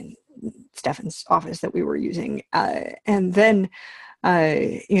boxes in Stefan's office that we were using. And then,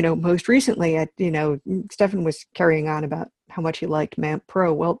 most recently, Stefan was carrying on about how much he liked MAMP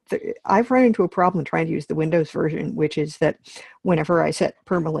Pro. Well, I've run into a problem trying to use the Windows version, which is that whenever I set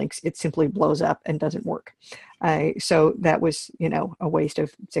permalinks, it simply blows up and doesn't work. So that was, a waste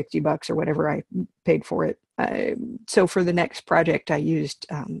of $60 or whatever I paid for it. So for the next project, I used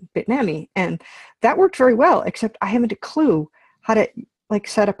Bitnami, and that worked very well, except I haven't a clue how to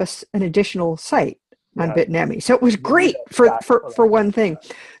set up an additional site. on Bitnami. So it was great for one thing.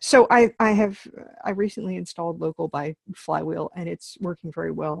 So I recently installed Local by Flywheel, and it's working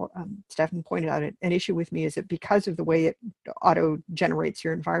very well. Stefan pointed out an issue with me is that because of the way it auto generates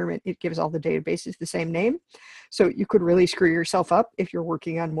your environment, it gives all the databases the same name. So you could really screw yourself up if you're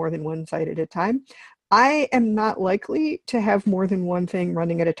working on more than one site at a time. I am not likely to have more than one thing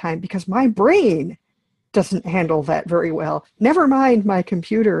running at a time because my brain doesn't handle that very well. Never mind my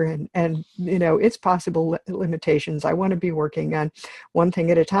computer and its possible limitations. I want to be working on one thing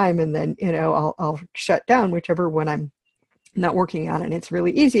at a time, and then I'll shut down whichever one I'm not working on. And it's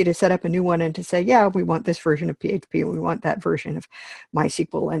really easy to set up a new one and to say, yeah, we want this version of PHP, we want that version of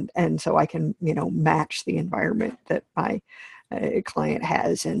MySQL, and so I can match the environment that my client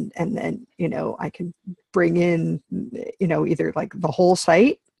has, and then I can bring in either like the whole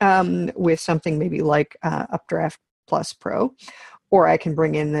site with something maybe like Updraft Plus Pro, or I can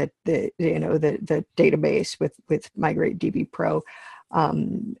bring in the database with Migrate DB Pro,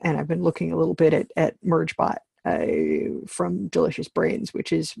 and I've been looking a little bit at MergeBot from Delicious Brains,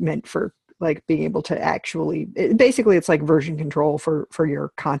 which is meant for like being able to actually basically it's like version control for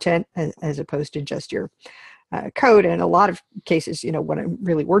your content as opposed to just your code. And a lot of cases, what I'm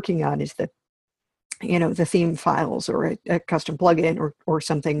really working on is the theme files or a custom plugin or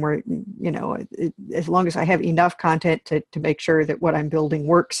something where, as long as I have enough content to make sure that what I'm building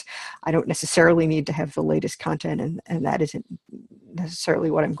works, I don't necessarily need to have the latest content, and that isn't necessarily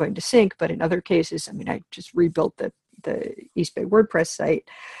what I'm going to sync. But in other cases, I just rebuilt the East Bay WordPress site,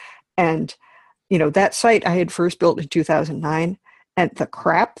 and, that site I had first built in 2009, and the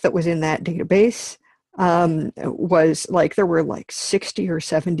crap that was in that database was like there were like 60 or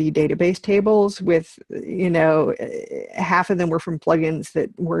 70 database tables with half of them were from plugins that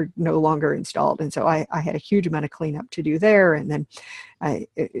were no longer installed, and so I had a huge amount of cleanup to do there, and then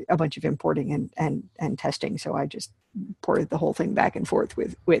a bunch of importing and testing. So I just ported the whole thing back and forth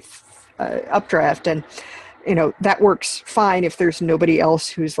with Updraft, and that works fine if there's nobody else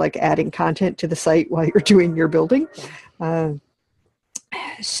who's like adding content to the site while you're doing your building.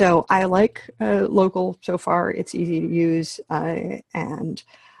 So I like Local so far. It's easy to use, and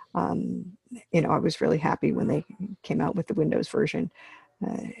I was really happy when they came out with the Windows version.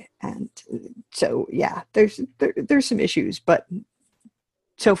 And so yeah, there's some issues, but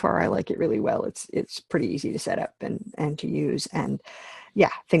so far I like it really well. It's pretty easy to set up and to use, and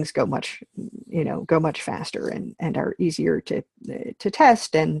yeah, things go much faster and are easier to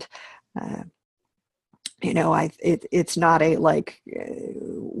test, and it's not a like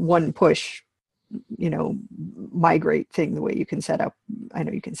one push, migrate thing the way you can set up. I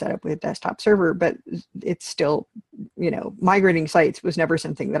know you can set up with a desktop server, but it's still, migrating sites was never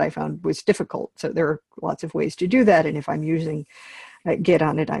something that I found was difficult. So there are lots of ways to do that. And if I'm using Git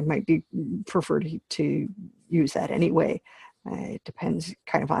on it, I might prefer to use that anyway. It depends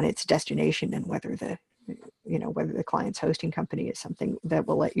kind of on its destination and whether the client's hosting company is something that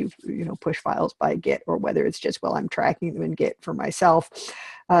will let you, push files by Git, or whether it's just, I'm tracking them in Git for myself.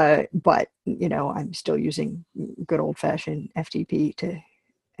 But, I'm still using good old fashioned FTP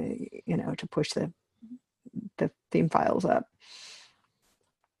to push the theme files up.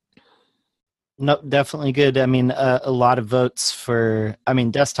 No, definitely good. A lot of votes for,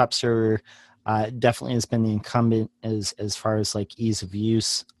 desktop server definitely has been the incumbent as far as like ease of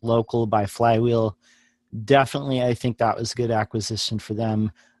use. Local by Flywheel, definitely, I think that was a good acquisition for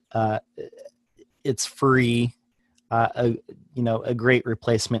them. It's free, a great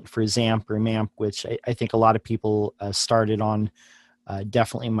replacement for XAMPP or MAMP, which I think a lot of people started on,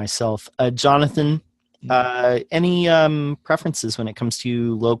 definitely myself. Jonathan, any preferences when it comes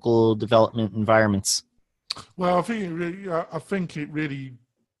to local development environments? Well, I think it really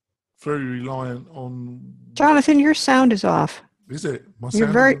very reliant on. Jonathan, your sound is off. Is it?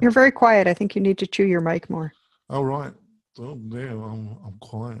 You're very quiet. I think you need to chew your mic more. Oh, right. Oh, yeah, I'm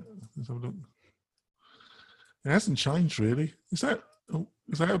quiet. Let's have a look. It hasn't changed really. Is that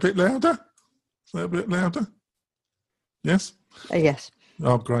a bit louder? Is that a bit louder? Yes? Yes.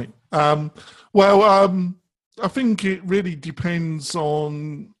 Oh, great. I think it really depends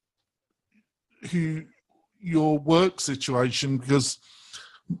on your work situation, because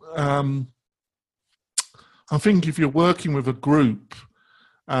I think if you're working with a group,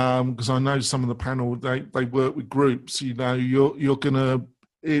 because I know some of the panel they work with groups,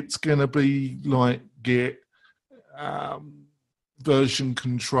 it's gonna be like Git, version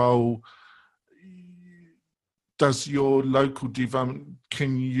control. Does your local development,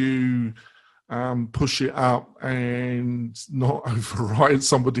 can you push it up and not override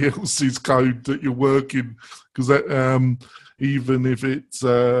somebody else's code that you're working? Because that even if it's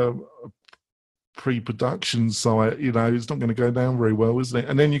pre-production site, it's not going to go down very well, isn't it?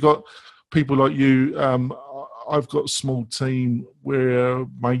 And then you got people like you. I've got a small team. We're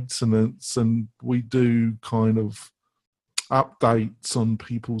maintenance, and we do kind of updates on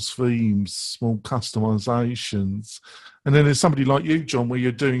people's themes, small customizations. And then there's somebody like you, John, where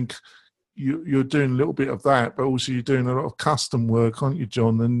you're doing a little bit of that, but also you're doing a lot of custom work, aren't you,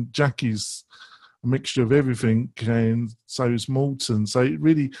 John? And Jackie's a mixture of everything, and so is Morton. So it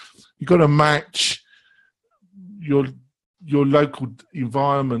really, you've got to match your local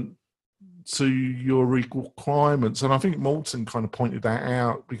environment to your requirements. And I think Morton kind of pointed that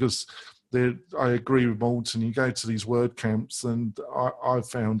out, because I agree with Morton. You go to these WordCamps, and I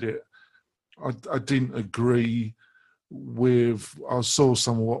found it, I didn't agree with, I saw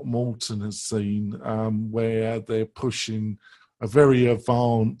some of what Morton has seen, where they're pushing a very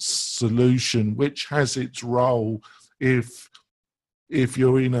advanced solution, which has its role if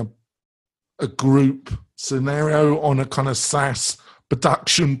you're in a group scenario on a kind of SaaS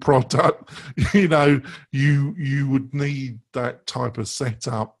production product, you would need that type of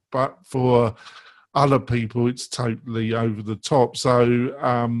setup. But for other people, it's totally over the top. So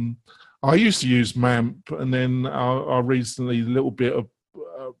I used to use MAMP, and then I recently, a little bit of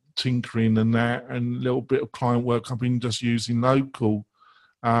tinkering and that, and a little bit of client work, I've been just using local.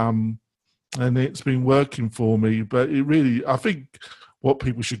 And it's been working for me. But it really, I think what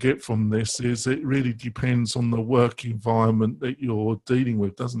people should get from this is it really depends on the work environment that you're dealing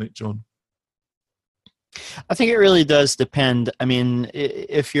with, doesn't it, John? I think it really does depend. I mean,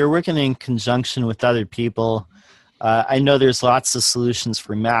 if you're working in conjunction with other people, I know there's lots of solutions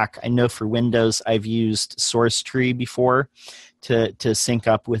for Mac. I know for Windows, I've used SourceTree before to sync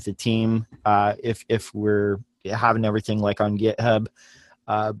up with the team. If we're having everything like on GitHub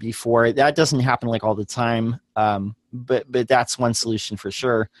before, that doesn't happen like all the time. But that's one solution for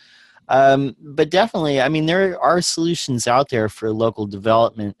sure. But definitely, I mean, there are solutions out there for local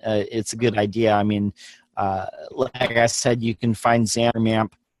development. It's a good idea. I mean, like I said, you can find Xamarin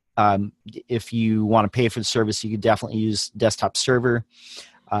MAMP. If you want to pay for the service, you could definitely use Desktop Server.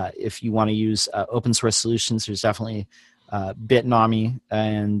 If you want to use open source solutions, there's definitely Bitnami,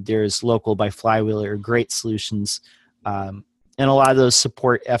 and there's Local by Flywheel are great solutions. And a lot of those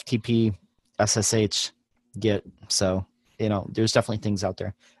support FTP, SSH, Git. So, there's definitely things out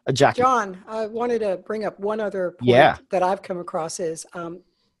there. Jackie. John, I wanted to bring up one other point that I've come across is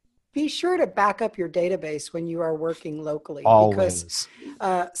be sure to back up your database when you are working locally. Always.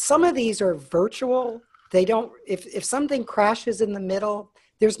 Because some of these are virtual. They don't, if something crashes in the middle,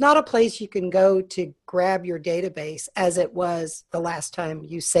 there's not a place you can go to grab your database as it was the last time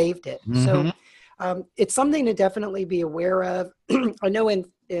you saved it. Mm-hmm. So it's something to definitely be aware of. I know in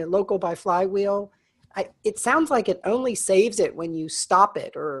Local by Flywheel, it sounds like it only saves it when you stop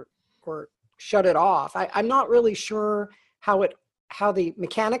it or shut it off. I'm not really sure how the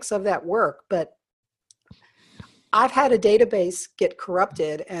mechanics of that work, but I've had a database get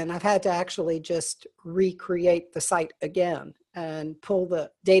corrupted, and I've had to actually just recreate the site again and pull the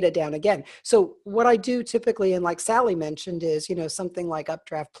data down again. So what I do typically, and like Sally mentioned, is, something like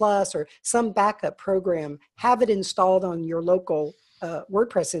Updraft Plus or some backup program, have it installed on your local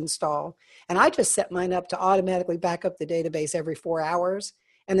WordPress install. And I just set mine up to automatically back up the database every 4 hours.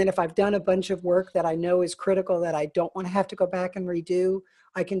 And then if I've done a bunch of work that I know is critical that I don't want to have to go back and redo,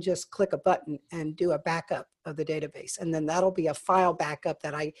 I can just click a button and do a backup of the database. And then that'll be a file backup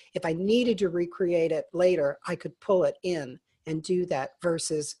that if I needed to recreate it later, I could pull it in and do that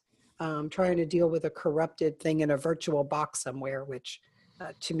versus trying to deal with a corrupted thing in a virtual box somewhere, which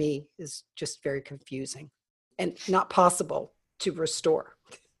to me is just very confusing and not possible to restore.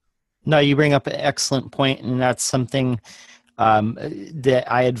 No, you bring up an excellent point, and that's something that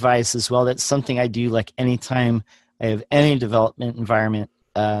I advise as well. That's something I do like anytime I have any development environment.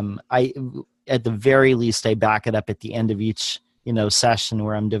 I, at the very least, I back it up at the end of each session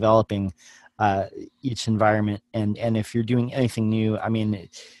where I'm developing each environment. And if you're doing anything new, I mean,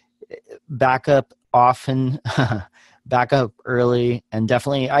 back up often, back up early, and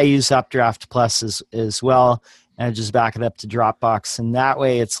definitely I use Updraft Plus as well. And I just back it up to Dropbox, and that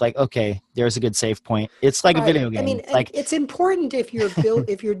way it's like, okay, there's a good save point. It's like a video game. I mean, like, it's important if you're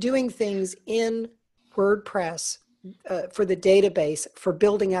if you're doing things in WordPress for the database for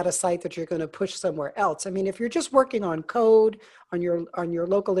building out a site that you're going to push somewhere else. I mean, if you're just working on code on your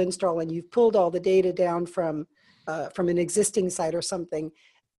local install and you've pulled all the data down from an existing site or something,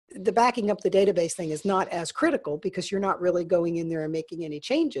 the backing up the database thing is not as critical because you're not really going in there and making any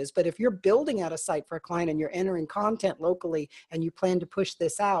changes. But if you're building out a site for a client and you're entering content locally and you plan to push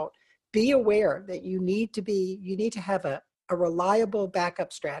this out, be aware that you need to have a reliable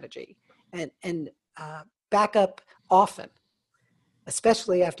backup strategy. and back up often,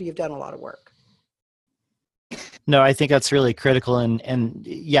 especially after you've done a lot of work. No, I think that's really critical. And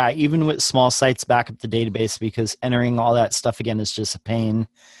yeah, even with small sites, back up the database, because entering all that stuff again is just a pain.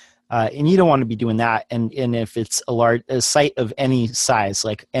 And you don't want to be doing that. And if it's a site of any size,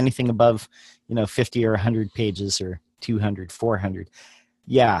 like anything above, 50 or 100 pages or 200, 400,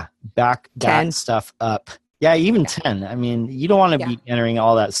 yeah, back 10. that stuff up. Yeah, even 10. I mean, you don't want to be entering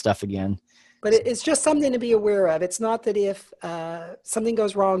all that stuff again. But it's just something to be aware of. It's not that if something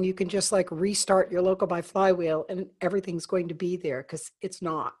goes wrong, you can just like restart your local by flywheel and everything's going to be there, because it's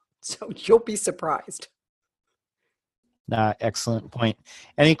not. So you'll be surprised. Excellent point.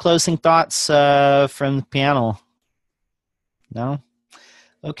 Any closing thoughts from the panel? No?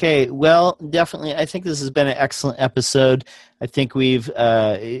 Okay, well, definitely. I think this has been an excellent episode. I think we've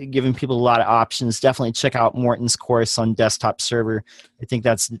given people a lot of options. Definitely check out Morton's course on desktop server. I think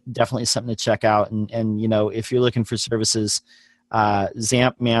that's definitely something to check out. And if you're looking for services,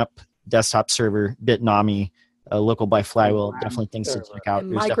 XAMPP, MAMP, desktop server, Bitnami, local by flywheel, definitely things to check out.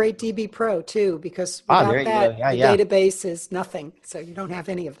 And MigrateDB Pro too, because without that, the database is nothing. So you don't have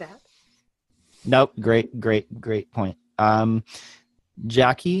any of that. Nope. Great point.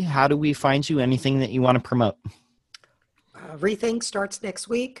 Jackie, how do we find you? Anything that you want to promote? Rethink starts next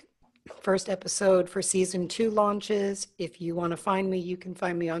week. First episode for season 2 launches. If you want to find me, you can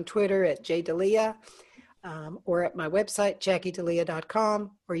find me on Twitter at jdelia, or at my website,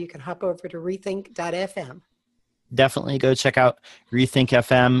 JackieDelia.com, or you can hop over to rethink.fm. Definitely go check out Rethink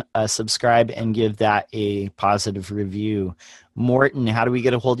FM, subscribe, and give that a positive review. Morton, how do we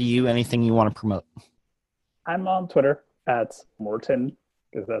get a hold of you? Anything you want to promote? I'm on Twitter at Morton,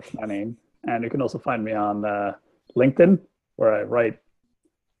 because that's my name. And you can also find me on LinkedIn, where I write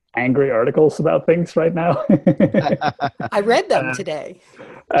angry articles about things right now. I read them today.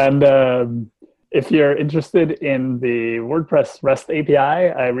 And if you're interested in the WordPress REST API,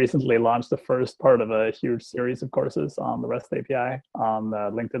 I recently launched the first part of a huge series of courses on the REST API on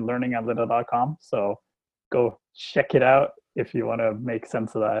LinkedIn Learning at lynda.com. So go check it out if you want to make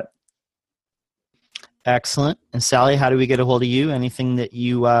sense of that. Excellent. And Sally, how do we get a hold of you? Anything that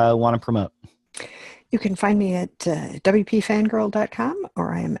you want to promote? You can find me at wpfangirl.com,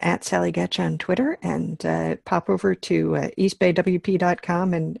 or I am at Sally Getch on Twitter, and pop over to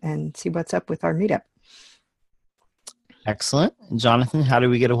eastbaywp.com and see what's up with our meetup. Excellent. Jonathan, how do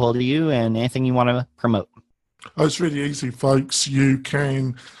we get a hold of you, and anything you want to promote? Oh, it's really easy, folks. You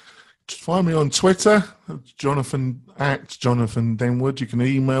can find me on Twitter, Jonathan Denwood. You can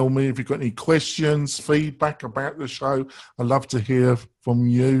email me if you've got any questions, feedback about the show. I'd love to hear from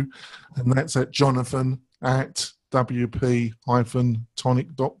you. And that's at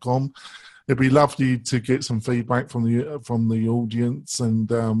jonathan@wp-tonic.com. It'd be lovely to get some feedback from the audience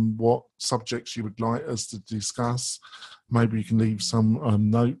and what subjects you would like us to discuss. Maybe you can leave some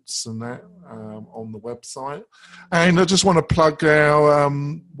notes and that on the website. And I just want to plug our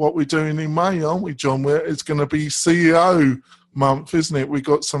what we're doing in May, aren't we, John? It's going to be CEO month, isn't it? We've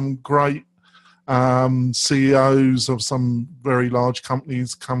got some great CEOs of some very large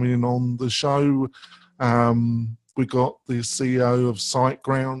companies coming in on the show. We got the CEO of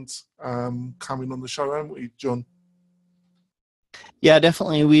SiteGround coming on the show, haven't we, John? Yeah,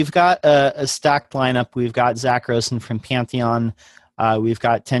 definitely. We've got a stacked lineup. We've got Zach Rosen from Pantheon. We've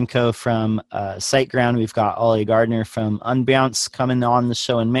got Tenko from SiteGround. We've got Ollie Gardner from Unbounce coming on the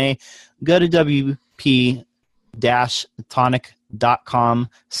show in May. Go to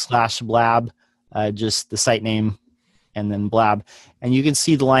wp-tonic.com/blab, just the site name and then blab. And you can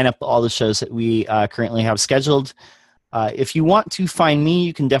see the lineup of all the shows that we currently have scheduled. If you want to find me,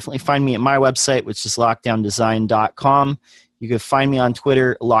 you can definitely find me at my website, which is lockdowndesign.com. You can find me on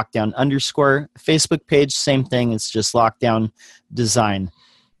Twitter, lockdown_. Facebook page, same thing. It's just Lockdown Design.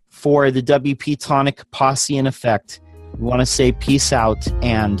 For the WP Tonic posse in effect, we want to say peace out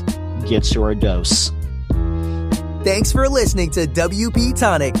and get your dose. Thanks for listening to WP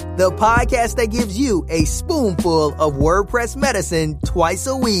Tonic, the podcast that gives you a spoonful of WordPress medicine twice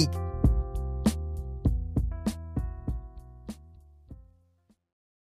a week.